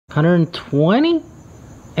120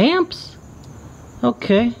 amps.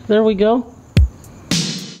 Okay, there we go.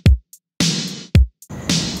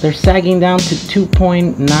 They're sagging down to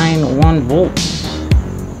 2.91 volts.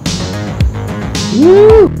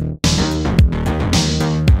 Woo!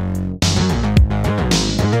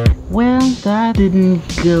 Well, that didn't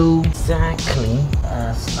go exactly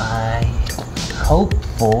as I hoped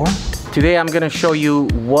for. Today I'm gonna show you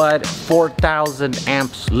what 4,000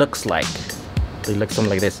 amps looks like. It looks something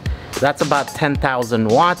like this. That's about 10,000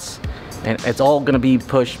 watts, and it's all gonna be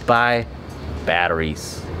pushed by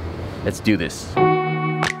batteries. Let's do this.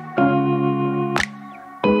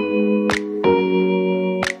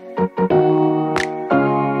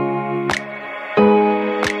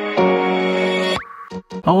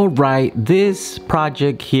 Alright, this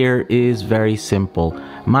project here is very simple.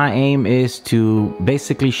 My aim is to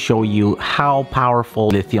basically show you how powerful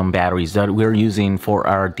lithium batteries that we're using for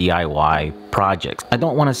our DIY projects. I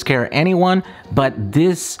don't want to scare anyone, but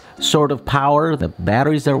this sort of power, the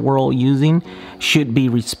batteries that we're all using, should be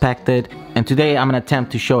respected. And today I'm going to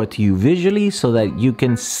attempt to show it to you visually so that you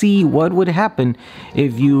can see what would happen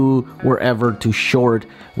if you were ever to short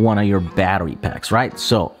one of your battery packs, right?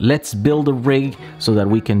 So let's build a rig so that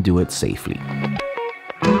we can do it safely.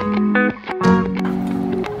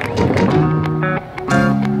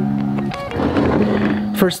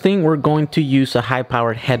 First thing, we're going to use a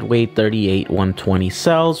high-powered head-weight 38120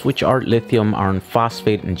 cells, which are lithium iron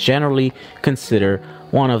phosphate and generally considered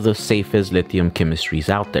one of the safest lithium chemistries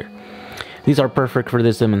out there. These are perfect for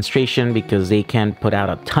this demonstration because they can put out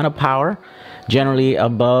a ton of power, generally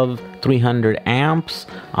above 300 amps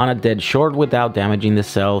on a dead short without damaging the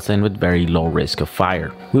cells and with very low risk of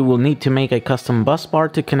fire. We will need to make a custom bus bar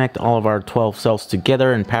to connect all of our 12 cells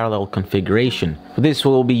together in parallel configuration. For this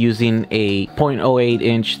we'll be using a 0.08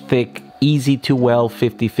 inch thick, easy to weld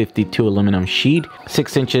 50-52 aluminum sheet,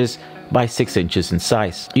 6 inches by 6 inches in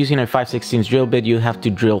size. Using a 5/16 drill bit, you have to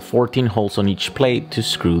drill 14 holes on each plate to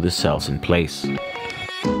screw the cells in place.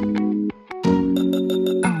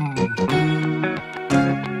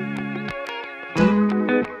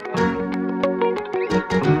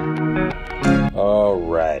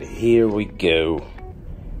 Alright, here we go.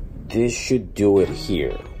 This should do it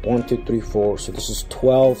here. 1, 2, 3, 4. So this is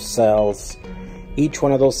 12 cells. Each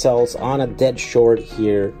one of those cells on a dead short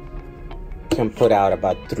here can put out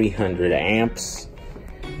about 300 amps,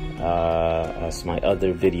 as my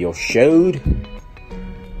other video showed.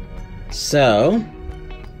 So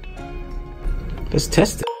let's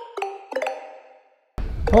test it.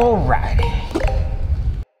 Alrighty.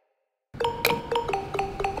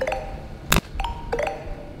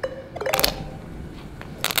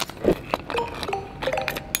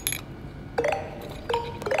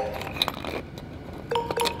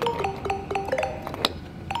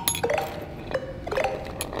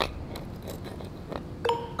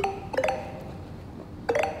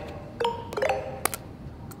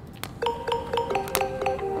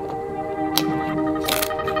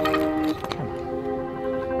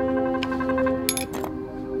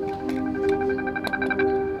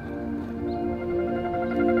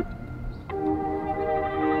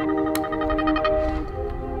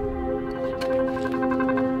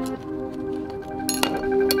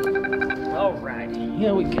 Alrighty,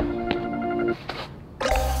 here we go.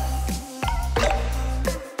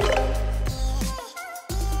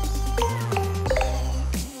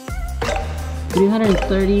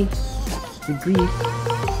 $330 degrees.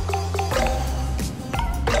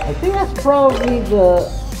 I think that's probably the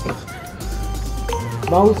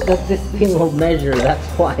most that this thing will measure. That's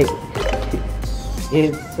why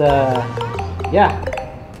it's yeah.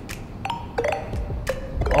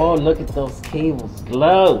 Oh, look at those cables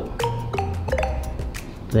glow.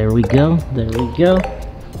 There we go, there we go.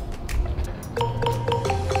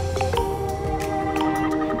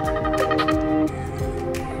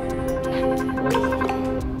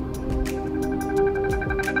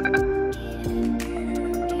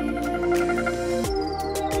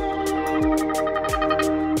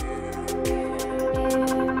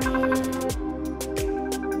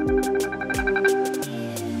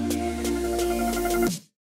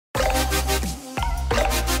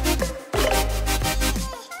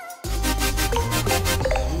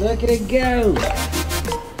 Look at it go!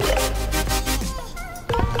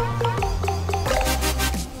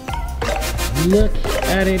 Look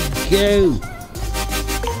at it go!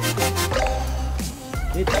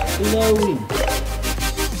 It's glowing!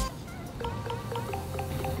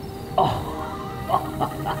 Oh!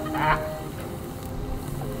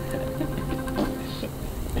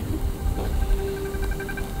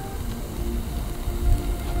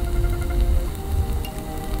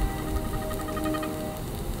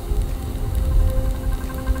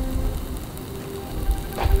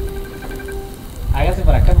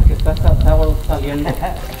 saliendo,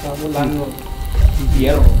 está volando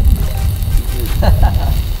hierro.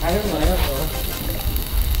 Háganlo.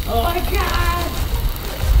 Oh my God.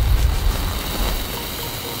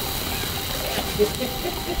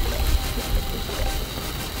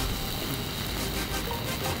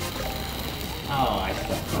 Oh, I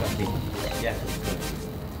see. Yes, it's good.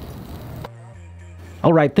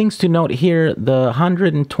 Alright, things to note here, the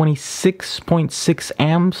 126.6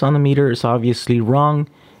 amps on the meter is obviously wrong.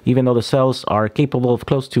 Even though the cells are capable of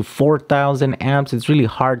close to 4,000 amps, it's really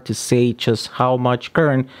hard to say just how much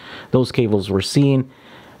current those cables were seeing.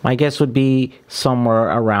 My guess would be somewhere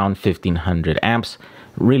around 1,500 amps,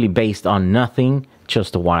 really based on nothing,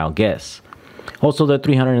 just a wild guess. Also, the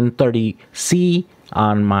 330C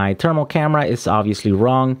on my thermal camera is obviously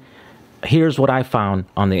wrong. Here's what I found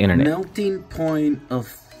on the internet. Melting point of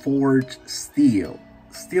forged steel.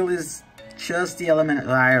 Steel is just the element of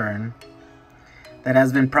iron that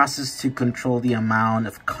has been processed to control the amount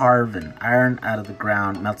of carbon. Iron out of the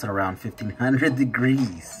ground melts at around 1,500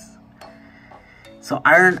 degrees. So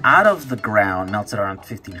iron out of the ground melts at around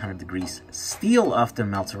 1,500 degrees. Steel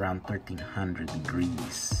often melts around 1,300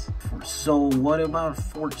 degrees. So what about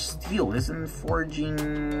forged steel? Isn't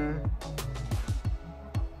forging...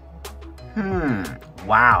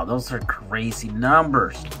 Wow, those are crazy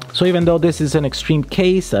numbers. So even though this is an extreme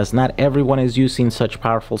case, as not everyone is using such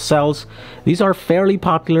powerful cells, these are fairly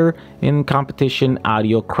popular in competition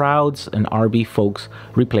audio crowds and RB folks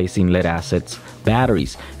replacing lead acid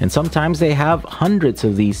batteries. And sometimes they have hundreds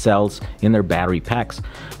of these cells in their battery packs.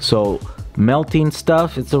 So melting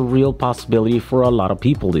stuff is a real possibility for a lot of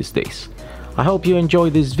people these days. I hope you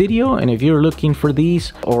enjoyed this video, and if you're looking for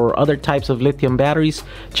these or other types of lithium batteries,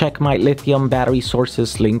 check my lithium battery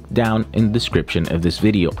sources link down in the description of this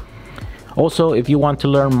video. Also, if you want to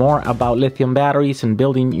learn more about lithium batteries and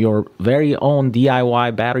building your very own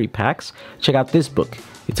DIY battery packs, check out this book.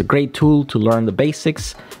 It's a great tool to learn the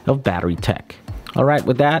basics of battery tech. Alright,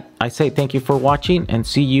 with that, I say thank you for watching and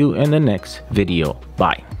see you in the next video.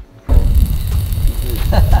 Bye.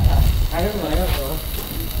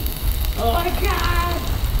 Oh my God!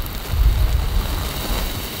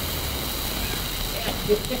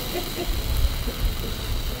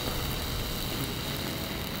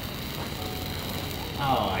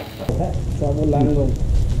 Oh, I thought. Está volando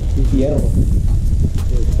hierro.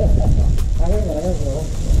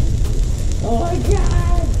 Oh my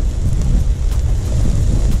God!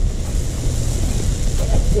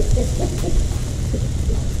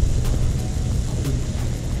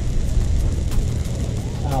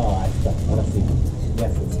 Oh, I thought. Ahora sí.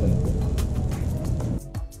 Yes, it's good.